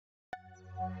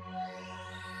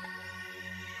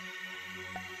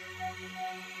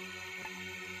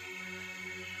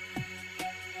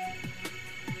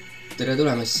tere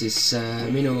tulemast siis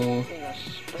minu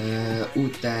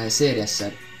uute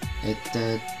seeriasse, et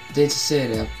teen siis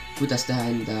seeria Kuidas teha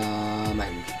enda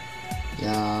mäng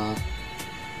ja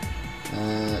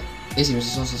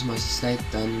esimeses osas ma siis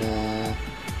näitan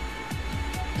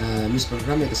mis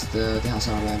programmiga seda teha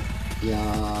saame ja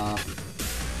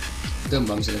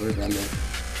tõmbamisele programmi,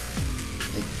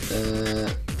 et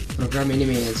programmi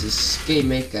nimi on siis Game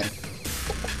Maker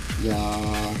ja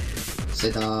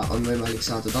seda on võimalik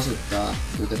saada tasuta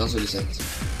kui ka tasuliselt.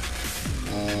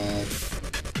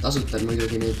 Tasuta on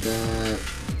muidugi nüüd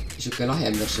niisugune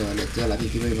lahjem versioon, et ei ole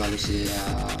kõiki võimalusi ja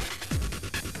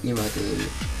niimoodi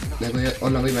nagu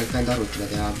on võimalik ainult arvutada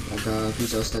teha, aga kui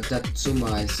sa ostad teatud summa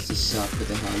eest, siis saab ka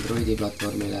teha Androidi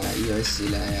platvormile,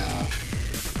 iOS-ile ja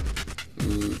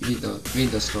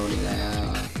Windows Phone'ile ja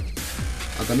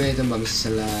aga me tõmbame siis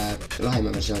selle lahema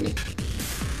versiooni.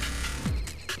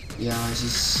 Ja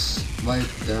siis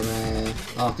vajutame,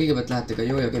 kõigepealt lähete ka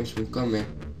jojogames.com'i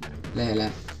lehele,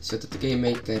 siis võtate Game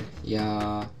Maker ja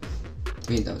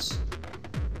Windows.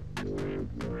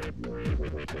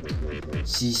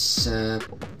 Siis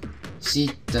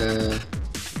siit,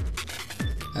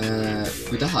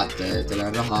 kui tahate, teil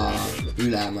on raha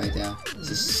üle, ma ei tea,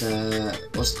 siis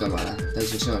ostke omale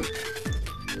täisversioon.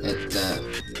 Et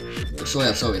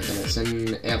soojalt soovitan, et see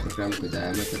on hea programm, kui te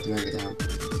mõtlete mänge teha.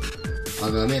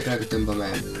 Aga me praegu tõmbame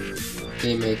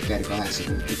Game Maker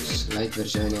 8.1 light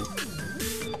versiooni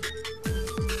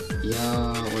ja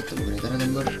ootame, kui neid ära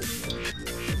tõmbab.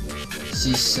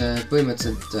 Siis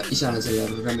põhimõtteliselt ise olen selle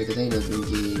programmiga teinud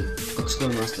mingi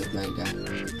 2-3 aastat mänge,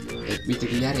 et mitte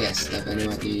küll järjest, aga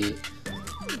niimoodi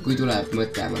kui tuleb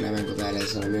mõte mõne mängu peale,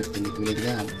 siis olen üritanud ikka midagi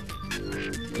teha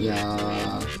ja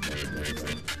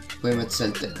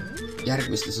põhimõtteliselt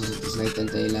järgmistes osades näitan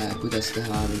teile, kuidas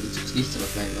teha mingit sellist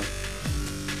lihtsamat mängu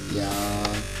ja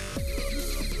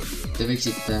te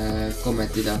võiksite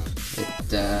kommentida,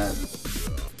 et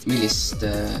millist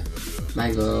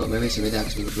mängu me võiksime teha,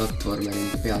 kas mingi platvorm või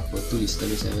mingi pealtpoolt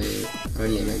tulistamise või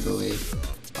rollimängu või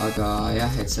aga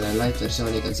jah, et selle light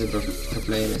versiooniga on see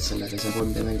probleem, et sellega saab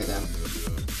 3D mänge teha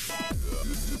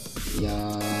ja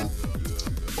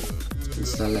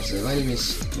installer sai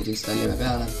valmis, nüüd installime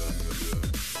peale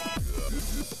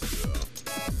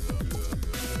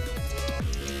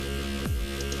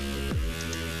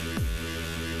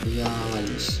ja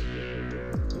valmis.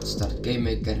 Start Game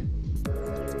Maker.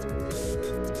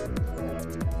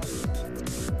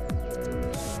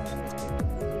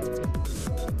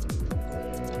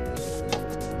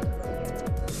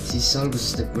 Siis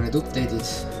alguses teeb mõned update'id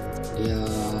ja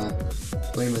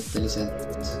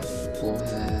põhimõtteliselt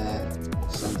kohe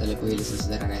saan teile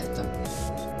põhilised ära näidata.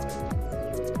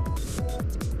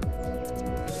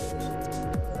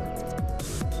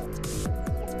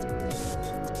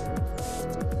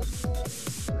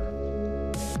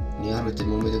 Nii, arvuti on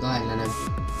mul muidugi aeglane,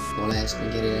 pole eest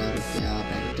mingi eriline arvuti ja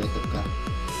praegu töötab ka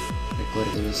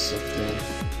rekordimissoftware.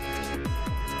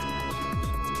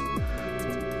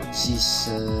 Siis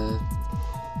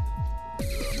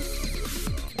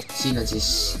siin on siis,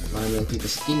 ma olen need kõik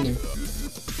asjad kinni ja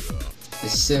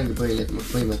siis see ongi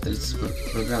põhimõtteliselt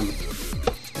programm,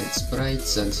 et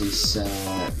sprites on siis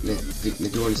kõik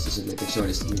need joonistused, näiteks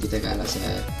joonistad mingi tegelase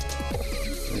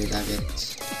või midagi, et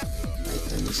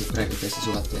näitan lihtsalt praegu tõesti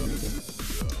suvalt veel mingi.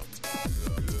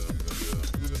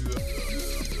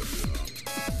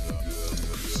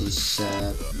 Siis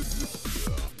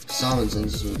sounds on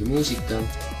siis mingi muusika,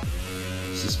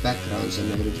 siis backgrounds on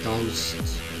nagu mingi taust,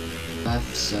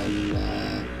 paths on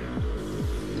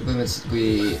põhimõtteliselt kui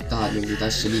tahad mingeid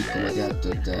asju liikuma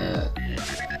teatud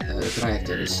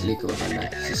trajektooris liikuma panna,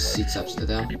 siis siit saab seda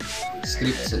teha.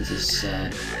 Scripts on siis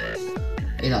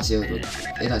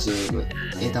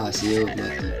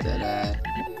edasijõudmatutele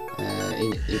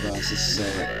juba siis,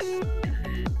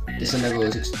 kes on nagu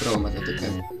siuksed proomad natuke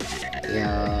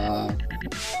ja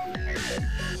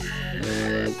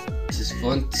siis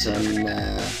fonts on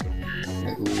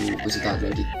nagu kui sa tahad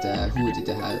mingit huudi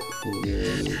teha kuhugi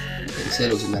või näiteks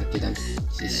elusid märkida,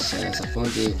 siis saab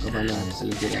fondi ka panna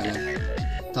selle kirjale.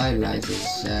 Timeline siis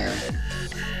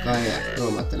ka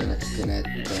proomatele natukene, et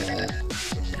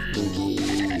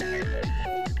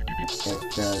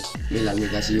millal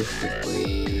mingi asi juhtub või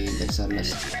midagi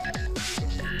sarnast.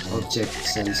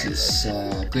 Objects on siis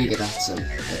kõige tähtsam,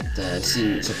 et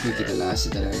siin saab kõikidele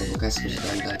asjadele nagu käskusid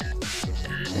anda.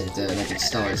 Et näiteks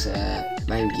tavalise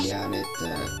mängija need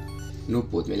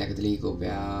nupud, millega ta liigub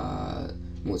ja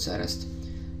muud säärest.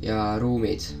 Ja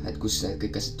ruumid, et kus need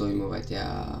kõik asjad toimuvad ja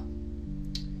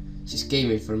siis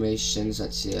game information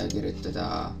saad siia kirjutada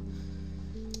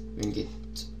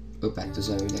mingit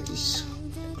õpetuse või midagi, siis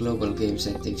global game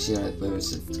setting, siin oled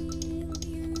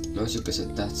põhimõtteliselt no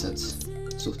siukesed tähtsad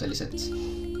suhteliselt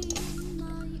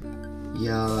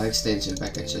ja extension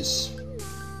packages,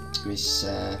 mis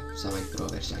saab ainult pro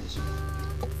versioonis.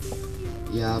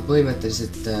 Ja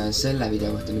põhimõtteliselt selle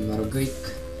video kohta nüüd ma arvan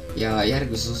kõik ja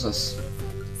järgmises osas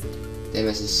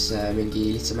teeme siis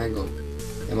mingi lihtsa mängu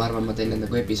ja ma arvan, ma teen need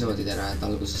nagu episoodidena, et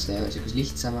alguses teeme siukest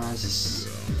lihtsama, siis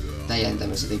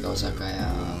täiendame seda iga osaga ja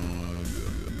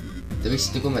te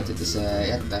võiksite kommentides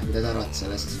jätta, mida te arvate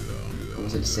sellest, kui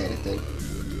ma sellist seeriat teen.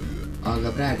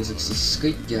 Aga praeguseks siis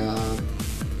kõik ja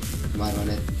ma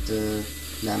arvan, et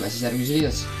näeme siis järgmises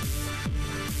videos.